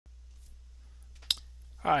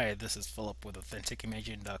Hi, this is Philip with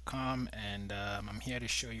AuthenticImaging.com, and I'm here to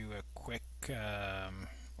show you a quick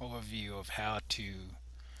overview of how to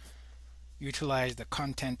utilize the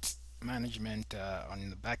content management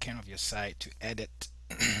on the back end of your site to edit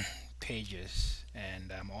pages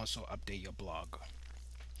and also update your blog.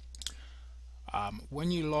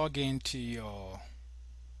 When you log into your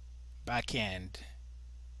back end,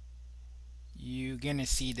 you're going to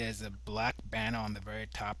see there's a black banner on the very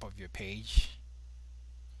top of your page.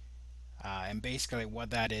 And basically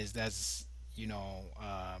what that is, that's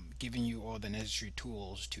giving you all the necessary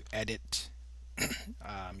tools to edit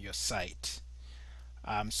your site.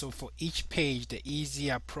 So for each page, the easy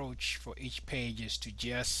approach for each page is to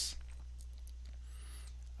just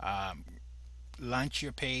um, launch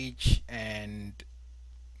your page, and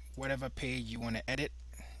whatever page you want to edit,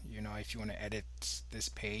 if you want to edit this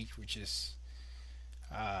page, which is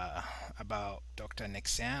about Dr. Nick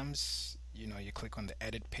Sams, you click on the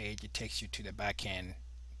edit page, it takes you to the back end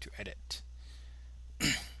to edit.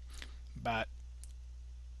 But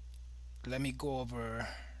let me go over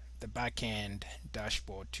the backend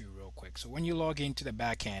dashboard too real quick. So when you log into the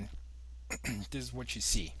backend, this is what you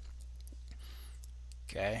see.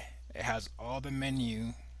 Okay, it has all the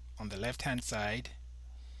menu on the left hand side,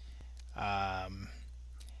 um,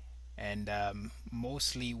 and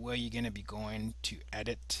mostly where you're going to be going to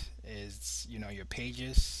edit is your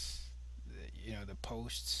pages, the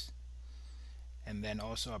posts, and then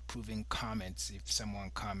also approving comments if someone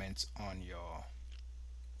comments on your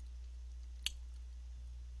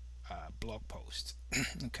blog post.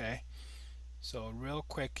 Okay, so real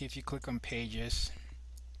quick, if you click on pages,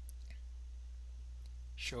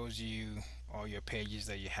 shows you all your pages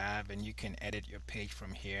that you have, and you can edit your page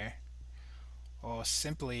from here, or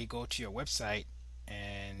simply go to your website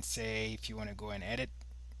and say if you want to go and edit,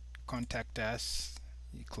 contact us.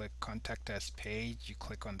 You click contact us page, you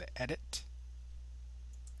click on the edit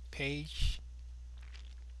page,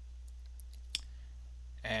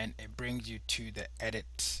 and it brings you to the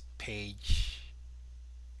edit page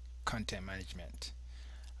content management.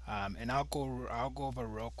 And I'll go over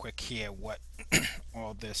real quick here what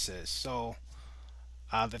all this is. So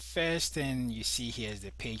the first thing you see here is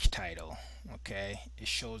the page title. Okay, it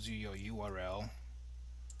shows you your URL.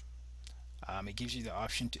 It gives you the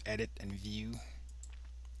option to edit and view.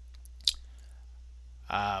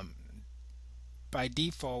 Um, by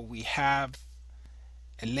default, we have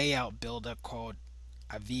a layout builder called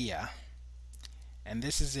Avia, and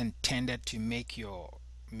this is intended to make your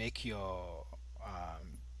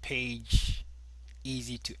page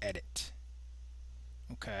easy to edit.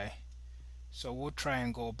 Okay, so we'll try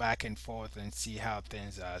and go back and forth and see how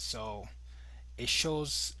things are. So it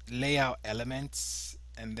shows layout elements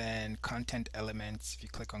and then content elements. If you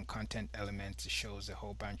click on content elements, it shows a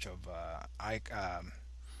whole bunch of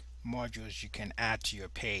modules you can add to your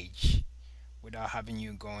page without having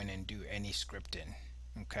you go in and do any scripting.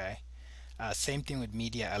 Okay, same thing with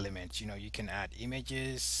media elements. You can add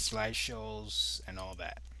images, slideshows, and all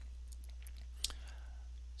that.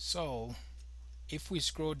 So if we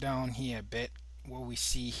scroll down here a bit, what we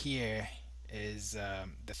see here is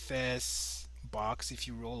the first box. If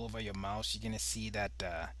you roll over your mouse, you're going to see that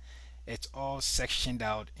it's all sectioned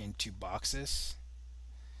out into boxes.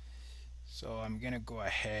 So I'm going to go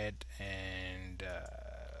ahead and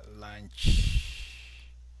launch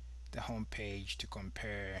the home page to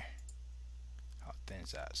compare how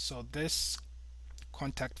things are. So this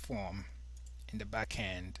contact form in the back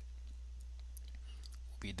end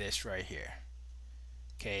will be this right here.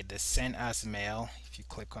 Okay, the send as mail, if you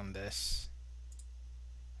click on this,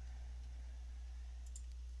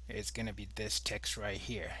 it's going to be this text right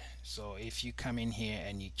here. So if you come in here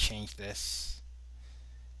and you change this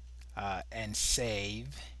and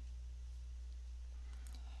save,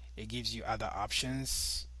 it gives you other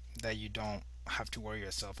options that you don't have to worry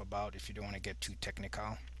yourself about if you don't want to get too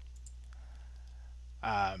technical.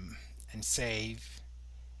 And save,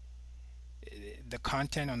 the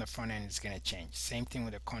content on the front end is going to change. Same thing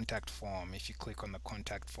with the contact form. If you click on the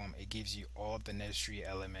contact form, it gives you all the necessary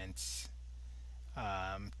elements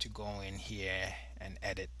to go in here and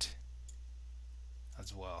edit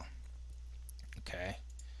as well. Okay,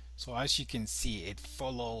 so as you can see, it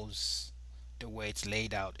follows the way it's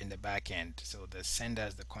laid out in the back end. So the sender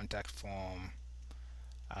is the contact form.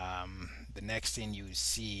 The next thing you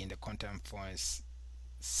see in the contact form is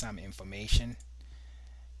some information.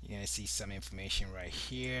 You're going to see some information right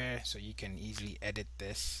here, so you can easily edit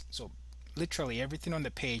this. So literally everything on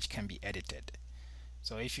the page can be edited.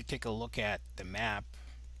 So if you take a look at the map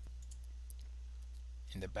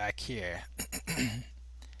in the back here,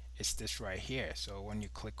 it's this right here. So when you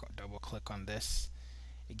double click on this,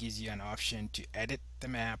 It gives you an option to edit the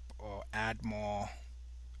map or add more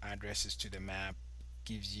addresses to the map.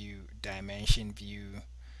 Gives you dimension view.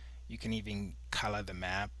 You can even color the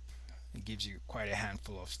map. It gives you quite a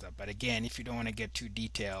handful of stuff, but again, if you don't want to get too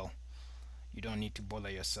detailed, you don't need to bother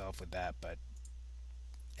yourself with that, but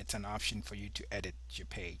it's an option for you to edit your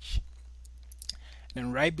page.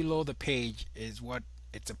 Then right below the page is what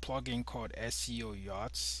it's a plugin called SEO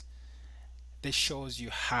Yachts. This shows you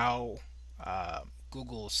how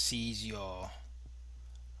Google sees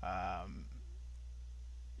um,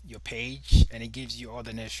 your page, and it gives you all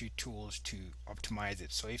the necessary tools to optimize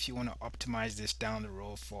it. So if you want to optimize this down the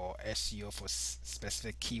road for SEO for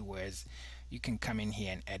specific keywords, you can come in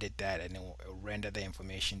here and edit that, and it'll render the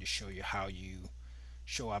information to show you how you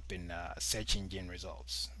show up in search engine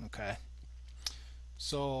results. Okay,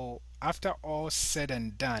 so after all said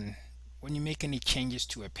and done, when you make any changes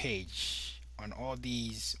to a page on all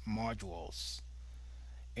these modules,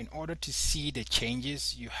 in order to see the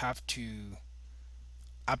changes, you have to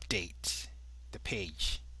update the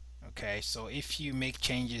page. Okay, so if you make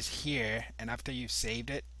changes here and after you've saved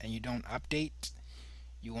it and you don't update,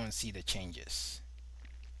 you won't see the changes.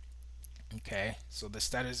 Okay, so the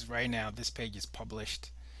status right now, this page is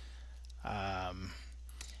published.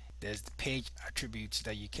 There's the page attributes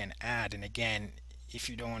that you can add, and again, if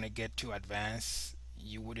you don't want to get too advanced,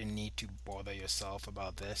 you wouldn't need to bother yourself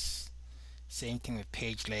about this. Same thing with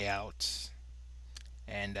page layouts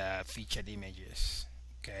and featured images.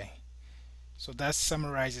 Okay, so that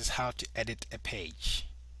summarizes how to edit a page.